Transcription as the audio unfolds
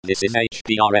This is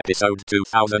HPR episode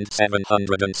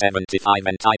 2775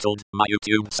 entitled My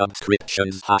YouTube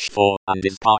Subscriptions #4 and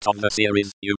is part of the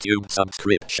series YouTube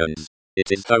Subscriptions. It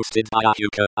is hosted by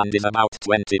Ahuka and is about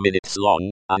 20 minutes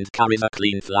long and carries a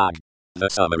clean flag. The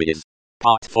summary is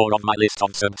part 4 of my list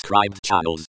of subscribed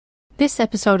channels. This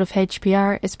episode of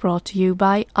HPR is brought to you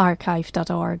by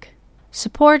archive.org.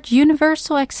 Support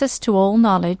universal access to all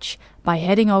knowledge by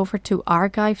heading over to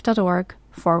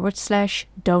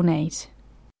archive.org/donate.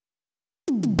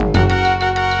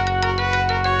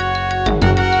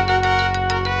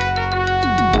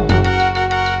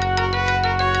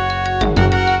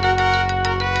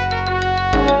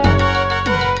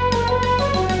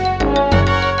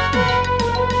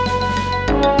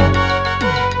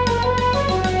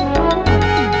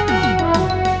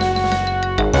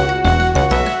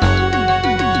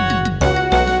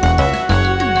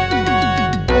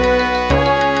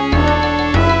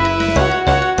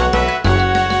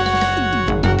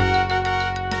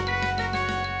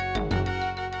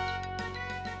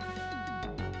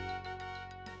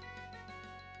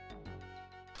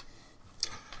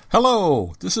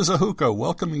 Hello, this is Ahuka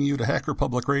welcoming you to Hacker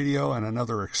Public Radio and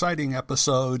another exciting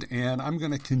episode, and I'm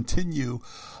going to continue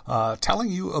telling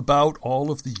you about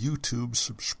all of the YouTube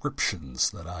subscriptions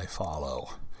that I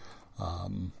follow.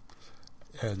 And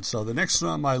so the next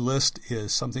one on my list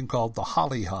is something called the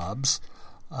Hollyhobs,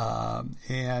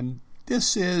 and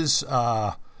this is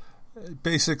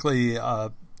basically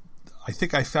I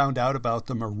think I found out about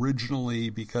them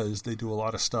originally because they do a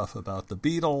lot of stuff about the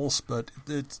Beatles, but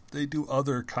they do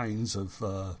other kinds of,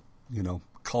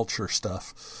 culture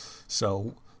stuff.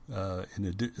 So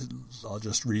I'll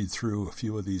just read through a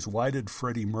few of these. Why did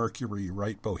Freddie Mercury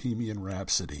write Bohemian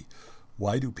Rhapsody?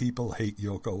 Why do people hate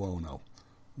Yoko Ono?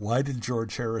 Why did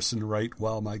George Harrison write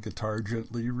While My Guitar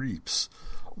Gently Weeps?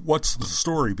 What's the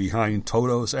story behind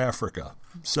Toto's Africa?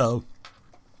 So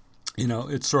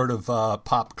it's sort of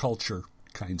pop culture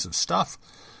kinds of stuff,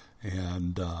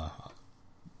 and I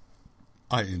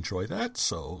enjoy that,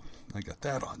 so I got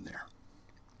that on there.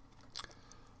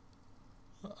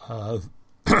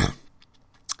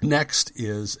 Next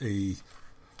is a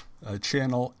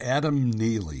channel, Adam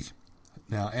Neely.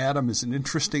 Now, Adam is an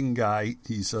interesting guy.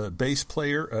 He's a bass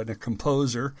player and a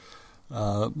composer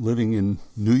living in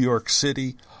New York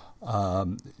City.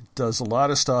 Does a lot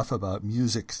of stuff about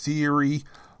music theory,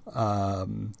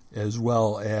 as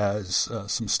well as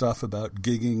some stuff about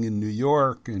gigging in New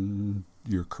York and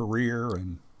your career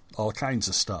and all kinds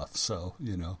of stuff. So,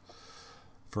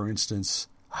 for instance,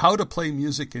 how to play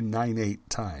music in 9/8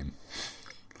 time.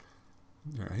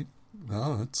 All right.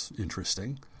 Well, that's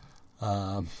interesting.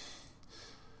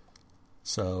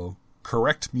 So,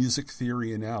 correct music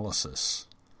theory analysis.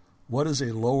 What is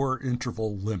a lower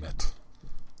interval limit?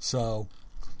 So,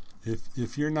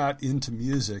 if you're not into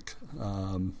music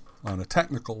on a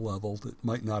technical level, that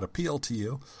might not appeal to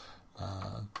you.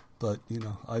 But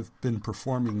I've been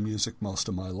performing music most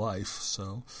of my life,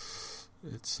 so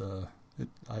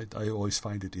I always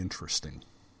find it interesting.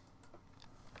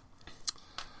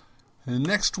 And the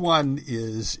next one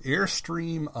is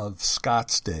Airstream of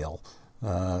Scottsdale.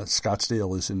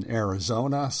 Scottsdale is in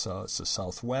Arizona, so it's the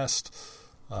Southwest,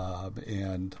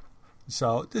 and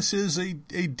so this is a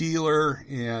dealer,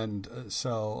 and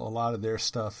so a lot of their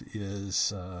stuff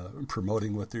is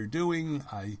promoting what they're doing.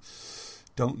 I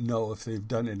don't know if they've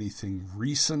done anything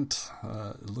recent.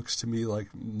 It looks to me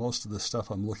like most of the stuff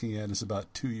I'm looking at is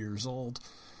about 2 years old.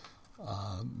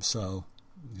 So,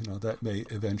 that may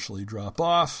eventually drop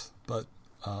off, but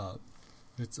I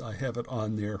have it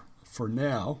on there for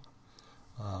now.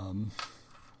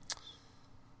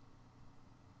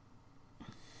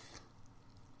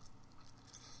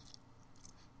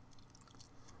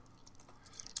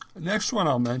 The next one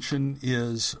I'll mention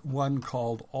is one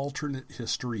called Alternate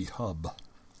History Hub.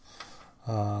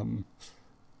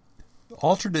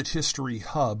 Alternate History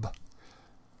Hub,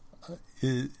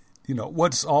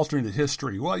 what's alternate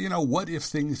history? Well, what if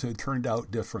things had turned out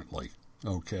differently?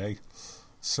 Okay,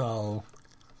 so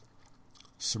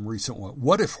some recent one.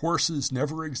 What if horses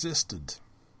never existed?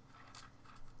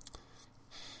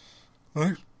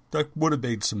 Right. That would have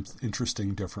made some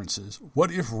interesting differences. What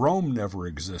if Rome never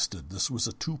existed? This was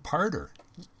a two-parter.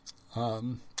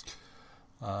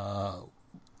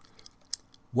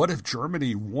 What if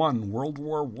Germany won World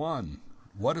War I?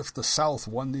 What if the South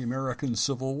won the American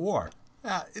Civil War?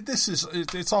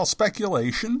 It's all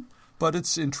speculation, but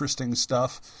it's interesting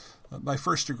stuff. My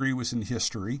first degree was in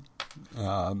history,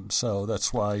 so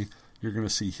that's why you're going to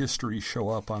see history show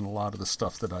up on a lot of the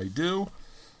stuff that I do.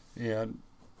 And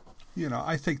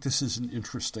I think this is an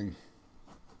interesting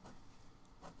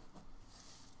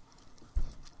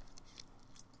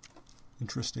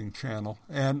Interesting channel.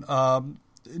 And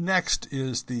next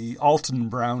is the Alton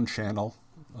Brown channel.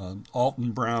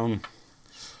 Alton Brown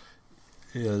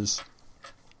is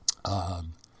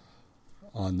on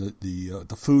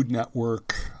the Food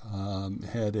Network.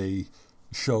 Had a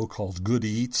show called Good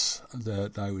Eats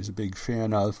that I was a big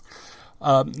fan of.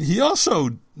 He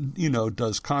also,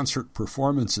 does concert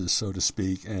performances, so to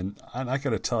speak. And I got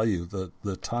to tell you,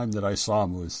 the time that I saw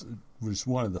him was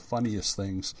one of the funniest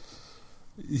things.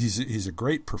 He's a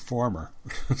great performer.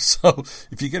 So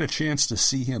if you get a chance to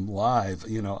see him live,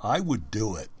 I would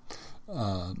do it.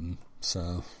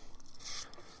 So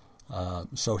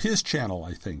his channel,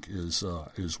 I think, is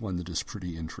one that is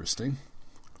pretty interesting.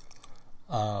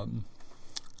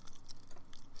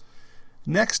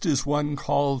 Next is one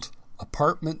called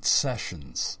Apartment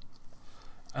Sessions.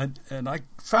 And I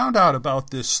found out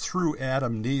about this through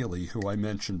Adam Neely, who I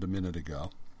mentioned a minute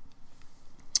ago.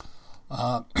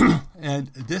 And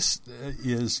this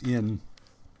is in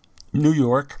New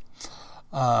York.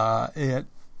 And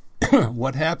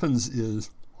what happens is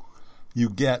you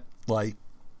get like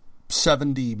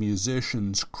 70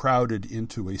 musicians crowded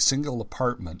into a single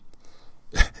apartment.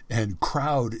 And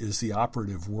crowd is the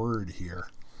operative word here.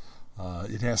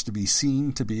 It has to be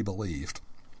seen to be believed.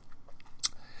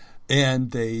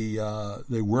 And they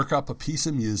work up a piece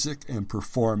of music and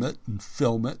perform it and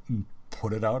film it and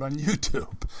put it out on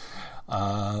YouTube.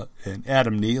 And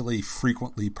Adam Neely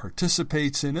frequently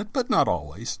participates in it, but not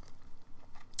always.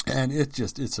 And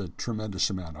it's a tremendous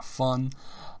amount of fun.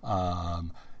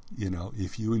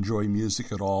 If you enjoy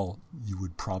music at all, you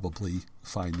would probably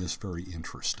find this very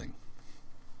interesting.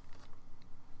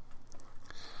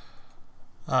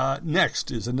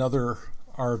 Next is another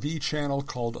RV channel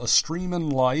called A Streamin'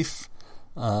 Life.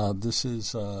 This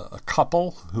is a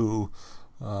couple who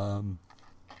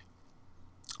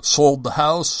sold the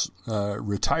house,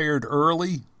 retired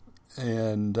early,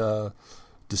 and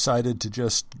decided to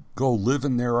just go live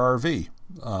in their RV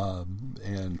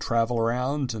and travel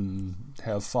around and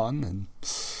have fun. And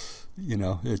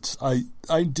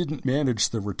I didn't manage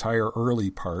the retire early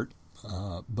part,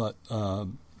 but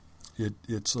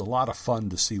it's a lot of fun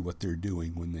to see what they're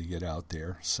doing when they get out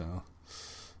there. So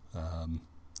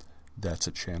that's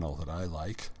a channel that I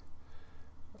like.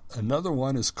 Another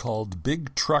one is called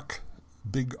Big Truck,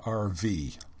 Big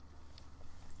RV.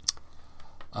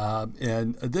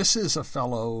 And this is a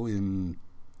fellow in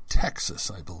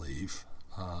Texas, I believe.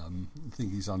 I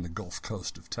think he's on the Gulf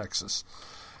Coast of Texas.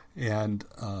 And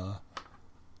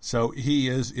so he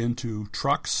is into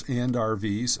trucks and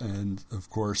RVs, and of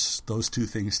course those two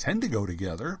things tend to go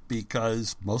together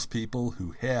because most people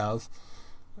who have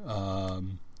a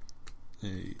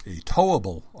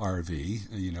towable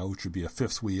RV, which would be a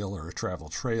fifth wheel or a travel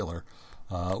trailer,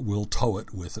 will tow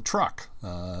it with a truck,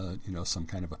 some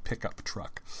kind of a pickup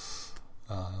truck.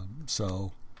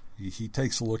 So he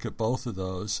takes a look at both of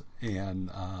those,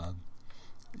 and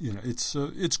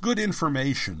it's good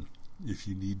information if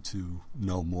you need to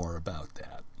know more about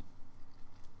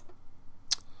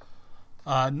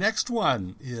that. Next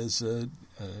one is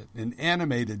an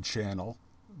animated channel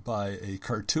by a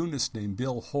cartoonist named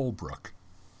Bill Holbrook.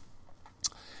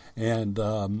 And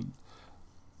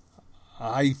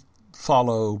I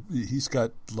follow, he's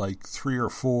got like 3 or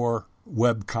 4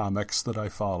 web comics that I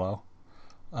follow.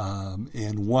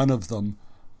 And one of them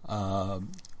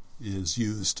is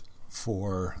used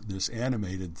for this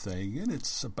animated thing, and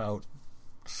it's about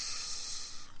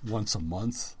once a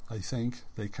month, I think,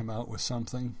 they come out with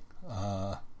something.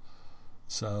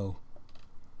 So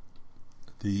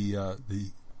the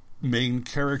main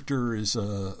character is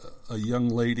a young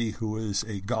lady who is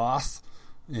a goth,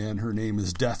 and her name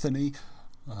is Dethany,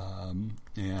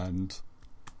 and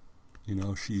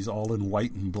she's all in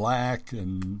white and black,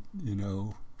 and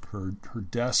her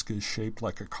desk is shaped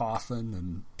like a coffin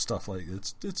and stuff like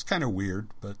it. It's kind of weird,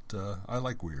 but I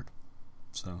like weird.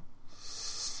 So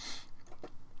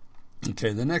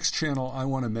okay, the next channel I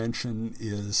want to mention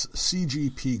is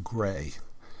CGP Grey.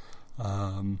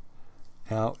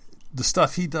 Now, the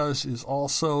stuff he does is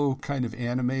also kind of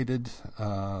animated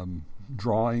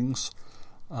drawings,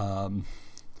 and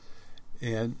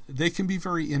they can be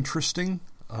very interesting.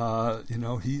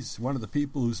 He's one of the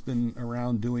people who's been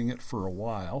around doing it for a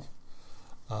while.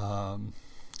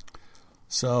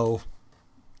 So,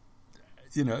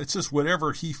 it's just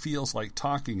whatever he feels like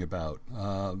talking about.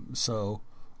 So,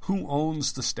 who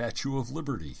owns the Statue of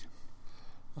Liberty?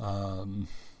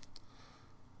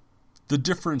 The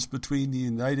difference between the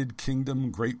United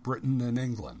Kingdom, Great Britain, and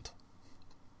England.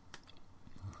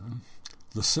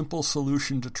 The simple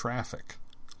solution to traffic.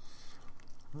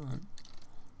 Right.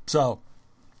 So,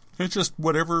 it's just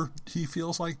whatever he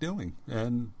feels like doing.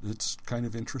 And it's kind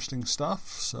of interesting stuff.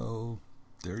 So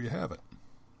there you have it.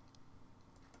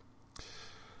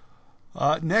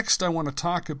 Next, I want to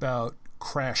talk about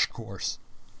Crash Course.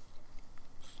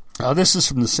 This is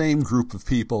from the same group of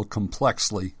people,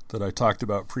 Complexly, that I talked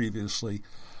about previously,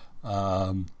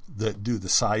 that do the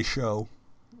SciShow.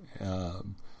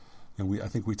 And I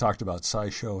think we talked about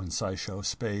SciShow and SciShow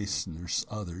Space, and there's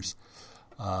others.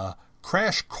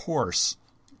 Crash Course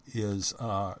is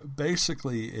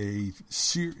basically a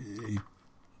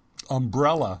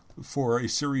umbrella for a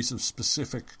series of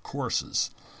specific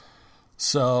courses.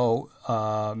 So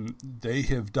they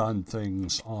have done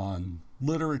things on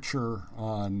literature,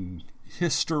 on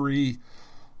history,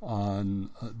 on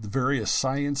the various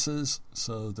sciences.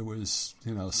 So there was,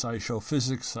 SciShow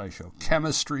Physics, SciShow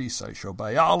Chemistry, SciShow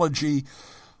Biology,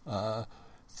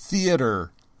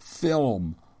 theater,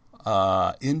 film,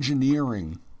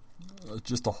 engineering,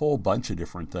 just a whole bunch of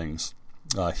different things.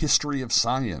 History of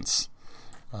science.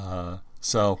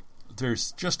 So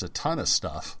there's just a ton of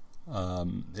stuff.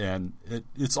 And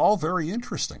it's all very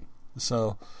interesting.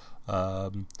 So,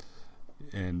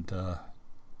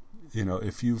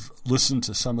 if you've listened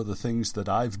to some of the things that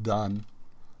I've done,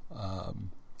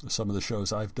 some of the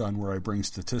shows I've done where I bring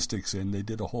statistics in, they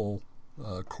did a whole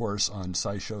course on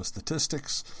SciShow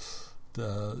statistics.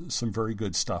 Some very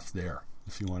good stuff there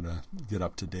if you want to get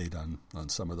up to date on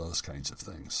some of those kinds of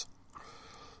things.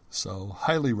 So,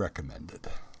 highly recommended.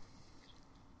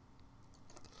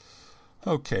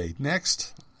 Okay,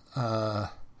 next,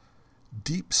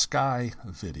 deep sky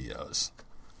videos.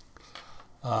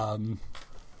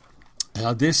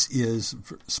 Now, this is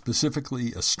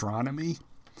specifically astronomy,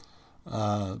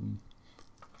 and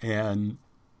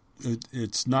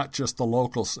it's not just the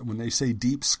locals. When they say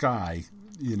deep sky,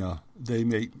 they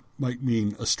might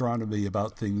mean astronomy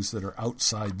about things that are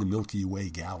outside the Milky Way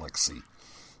galaxy,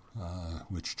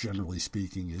 which generally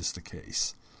speaking is the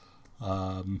case.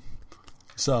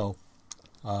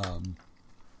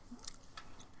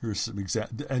 Here's some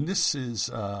examples, and this is,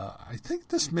 I think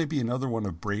this may be another one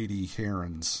of Brady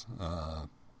Heron's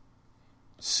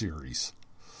series.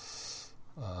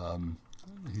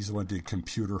 He's the one who did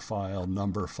computer file,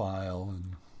 number file,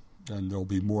 and there'll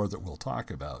be more that we'll talk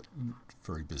about.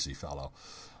 Very busy fellow.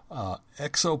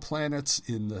 Exoplanets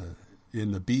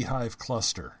in the Beehive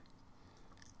Cluster.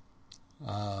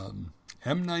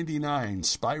 M99,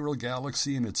 Spiral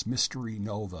Galaxy and its Mystery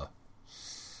Nova.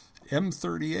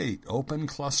 M38, Open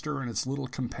Cluster and its little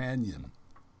companion.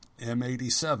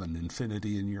 M87,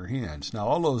 Infinity in Your Hands. Now,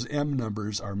 all those M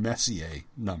numbers are Messier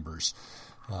numbers.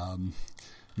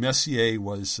 Messier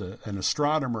was an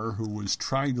astronomer who was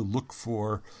trying to look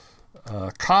for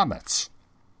comets.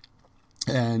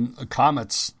 And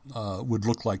comets would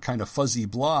look like kind of fuzzy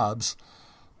blobs,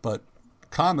 but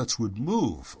comets would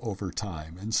move over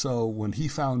time. And so when he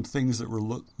found things that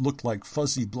looked like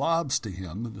fuzzy blobs to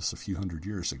him, and this is a few hundred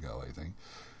years ago, I think,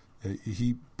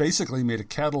 he basically made a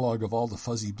catalog of all the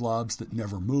fuzzy blobs that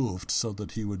never moved so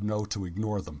that he would know to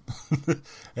ignore them.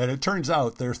 And it turns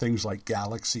out they're things like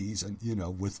galaxies, and,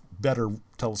 with better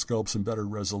telescopes and better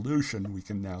resolution, we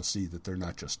can now see that they're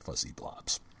not just fuzzy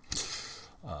blobs.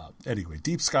 Anyway,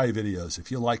 deep sky videos.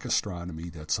 If you like astronomy,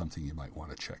 that's something you might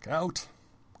want to check out.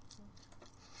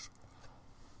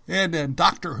 And then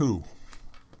Doctor Who.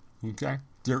 Okay?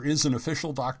 There is an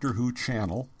official Doctor Who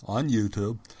channel on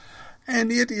YouTube,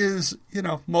 and it is,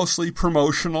 mostly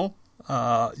promotional.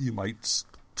 You might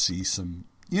see some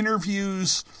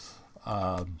interviews.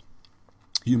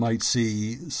 You might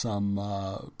see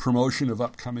some promotion of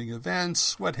upcoming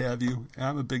events, what have you.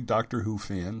 I'm a big Doctor Who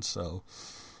fan, so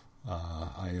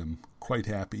I am quite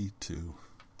happy to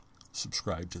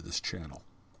subscribe to this channel.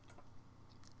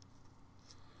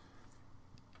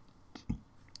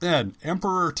 Then,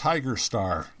 Emperor Tiger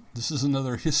Star. This is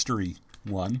another history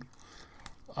one.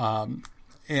 And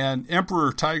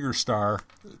Emperor Tiger Star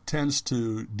tends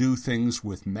to do things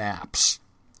with maps.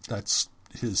 That's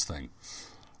his thing.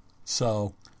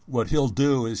 So what he'll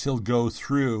do is he'll go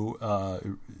through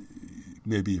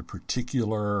maybe a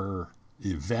particular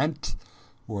event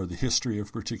or the history of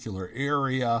a particular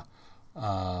area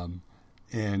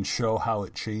and show how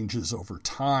it changes over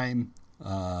time.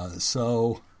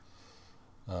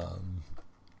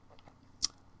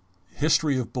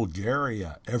 History of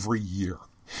Bulgaria every year.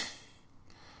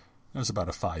 That's about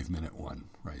a 5-minute one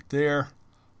right there.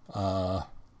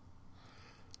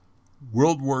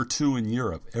 World War II in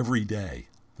Europe every day.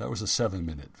 That was a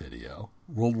 7-minute video.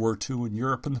 World War II in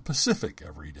Europe and the Pacific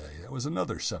every day. That was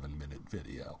another 7-minute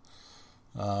video.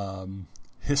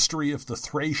 History of the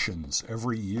Thracians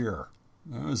every year.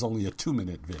 That was only a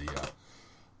 2-minute video.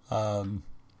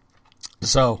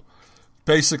 So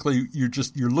basically,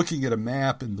 you're looking at a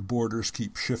map, and the borders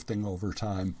keep shifting over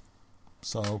time.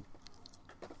 So,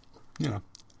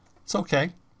 it's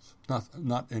okay.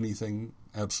 Not anything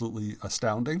absolutely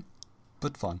astounding,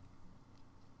 but fun.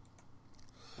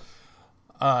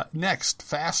 Next,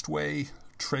 Fastway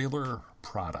Trailer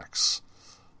Products.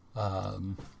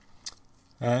 And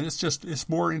it's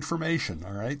more information,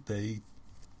 all right? They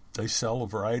sell a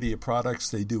variety of products.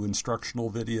 They do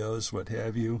instructional videos, what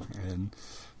have you. And,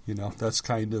 that's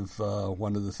kind of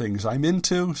one of the things I'm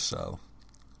into, so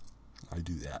I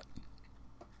do that.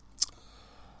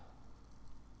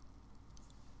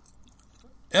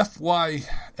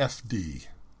 FYFD,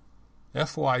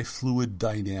 FY Fluid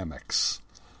Dynamics.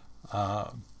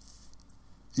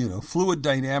 Fluid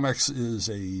dynamics is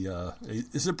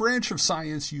a branch of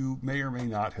science you may or may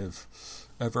not have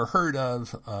ever heard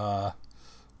of,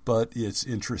 but it's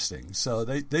interesting. So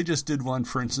they just did one,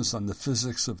 for instance, on the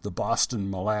physics of the Boston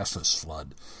molasses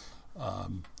flood.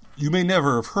 You may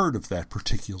never have heard of that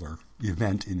particular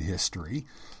event in history,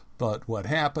 but what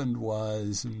happened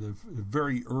was in the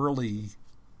very early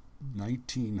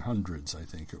 1900s, I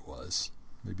think it was,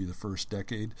 maybe the first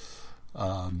decade,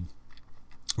 there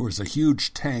was a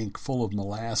huge tank full of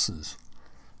molasses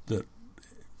that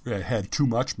had too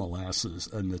much molasses,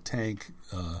 and the tank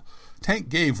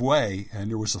gave way, and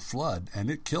there was a flood,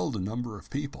 and it killed a number of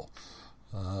people.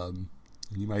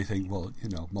 You might think, well,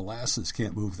 molasses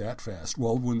can't move that fast.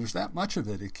 Well, when there's that much of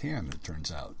it, it can, it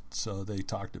turns out. So they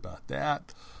talked about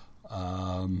that.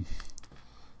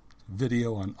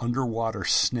 Video on underwater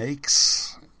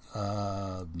snakes,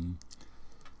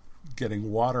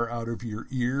 getting water out of your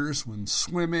ears when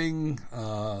swimming,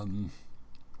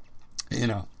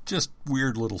 just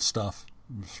weird little stuff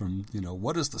from,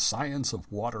 what is the science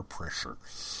of water pressure?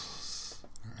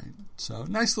 All right, so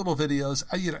nice little videos,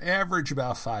 average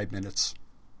about 5 minutes.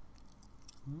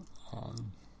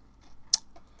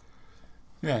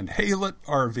 And Haylett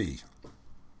RV.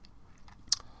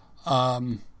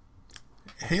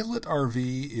 Haylett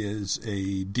RV is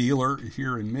a dealer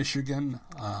here in Michigan.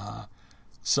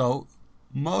 So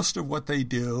most of what they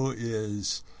do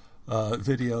is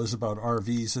videos about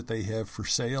RVs that they have for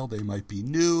sale. They might be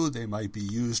new. They might be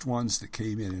used ones that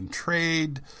came in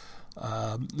trade.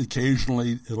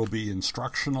 Occasionally it'll be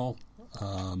instructional.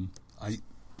 I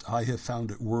have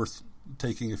found it worth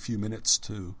taking a few minutes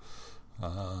to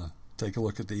take a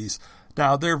look at these.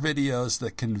 Now, they're videos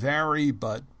that can vary,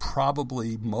 but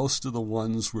probably most of the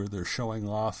ones where they're showing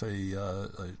off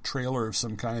a trailer of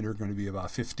some kind are going to be about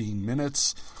 15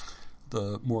 minutes.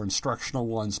 The more instructional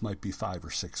ones might be 5 or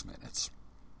 6 minutes.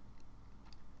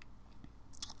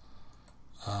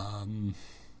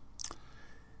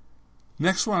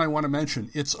 Next one I want to mention,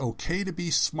 It's Okay to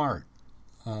Be Smart,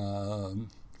 from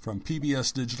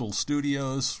PBS Digital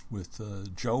Studios with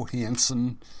Joe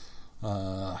Hansen,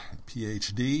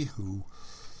 PhD, who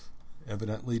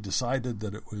evidently decided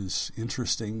that it was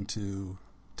interesting to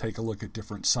take a look at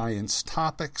different science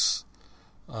topics,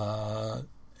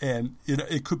 and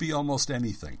it could be almost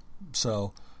anything.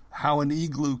 So, how an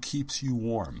igloo keeps you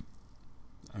warm.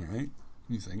 All right,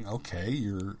 you think, okay,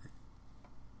 you're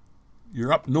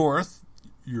up north,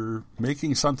 you're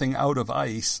making something out of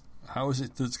ice. How is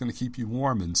it that's going to keep you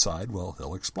warm inside? Well,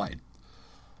 he'll explain.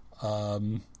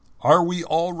 Are we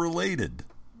all related?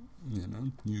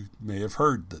 You may have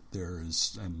heard that there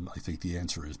is, and I think the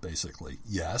answer is basically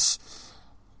yes.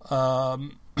 Why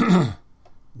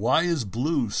is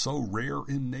blue so rare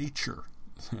in nature?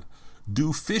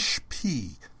 Do fish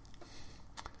pee?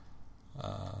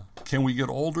 Can we get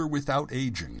older without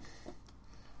aging?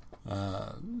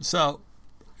 So,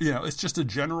 it's just a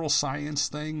general science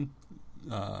thing.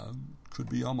 Could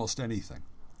be almost anything.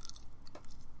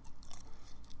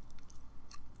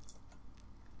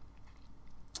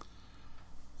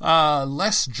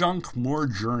 Less Junk, More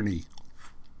Journey.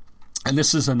 And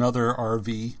this is another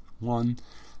RV one.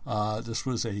 This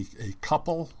was a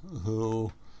couple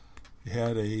who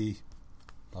had a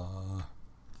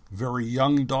very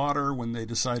young daughter when they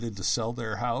decided to sell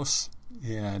their house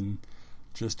and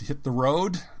just hit the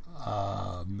road.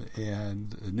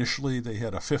 And initially they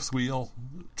had a fifth wheel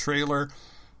trailer,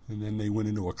 and then they went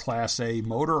into a Class A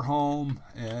motorhome,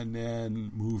 and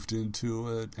then moved into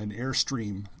an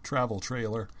Airstream travel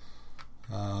trailer.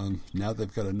 Now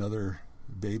they've got another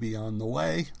baby on the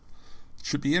way. It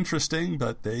should be interesting,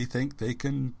 but they think they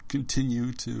can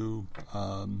continue to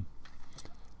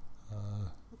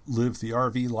live the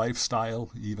RV lifestyle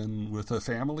even with a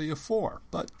family of 4.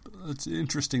 But it's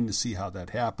interesting to see how that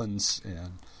happens,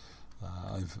 and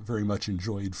I've very much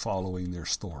enjoyed following their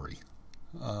story.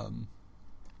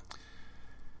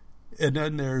 And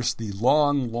then there's the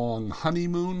long, long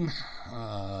honeymoon.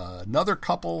 Another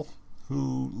couple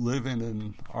who live in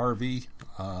an RV.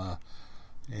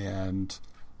 And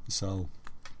so,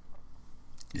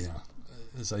 yeah,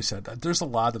 as I said, there's a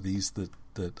lot of these that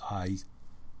I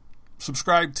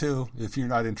subscribe to. If you're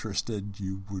not interested,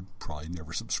 you would probably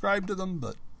never subscribe to them,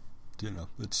 but,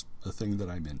 it's a thing that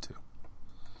I'm into.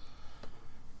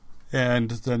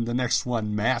 And then the next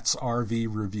one, Matt's RV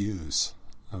Reviews.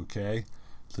 Okay,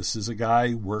 this is a guy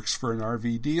who works for an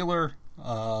RV dealer,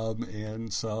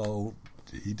 and so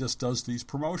he just does these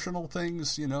promotional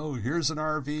things. Here's an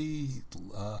RV.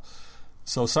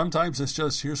 So sometimes it's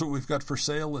just, here's what we've got for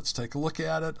sale, let's take a look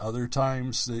at it. Other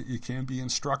times it can be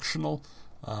instructional.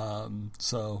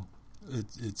 So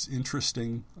it's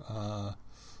interesting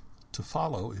to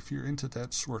follow if you're into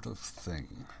that sort of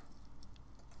thing.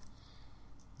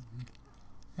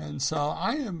 And so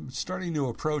I am starting to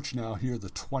approach now here the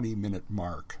 20-minute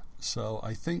mark. So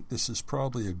I think this is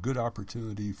probably a good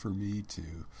opportunity for me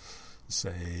to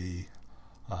say,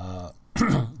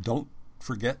 don't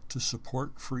forget to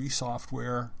support free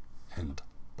software, and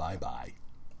bye-bye.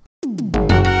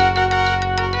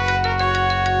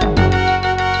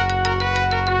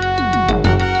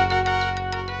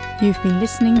 You've been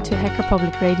listening to Hacker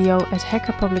Public Radio at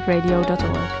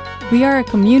hackerpublicradio.org. We are a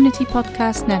community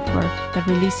podcast network that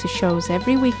releases shows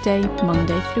every weekday,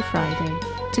 Monday through Friday.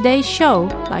 Today's show,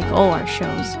 like all our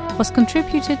shows, was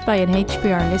contributed by an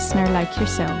HPR listener like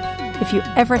yourself. If you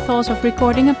ever thought of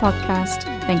recording a podcast,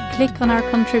 then click on our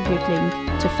contribute link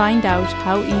to find out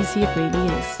how easy it really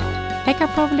is. Hacker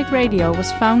Public Radio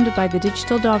was founded by the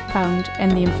Digital Dog Pound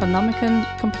and the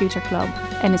Infonomicon Computer Club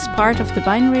and is part of the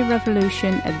binary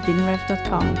revolution at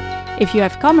binrev.com. If you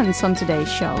have comments on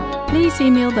today's show, please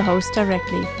email the host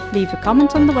directly, leave a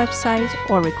comment on the website,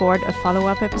 or record a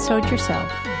follow-up episode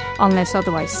yourself. Unless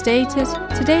otherwise stated,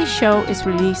 today's show is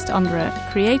released under a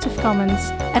Creative Commons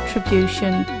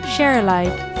Attribution Share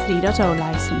Alike 3.0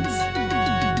 license.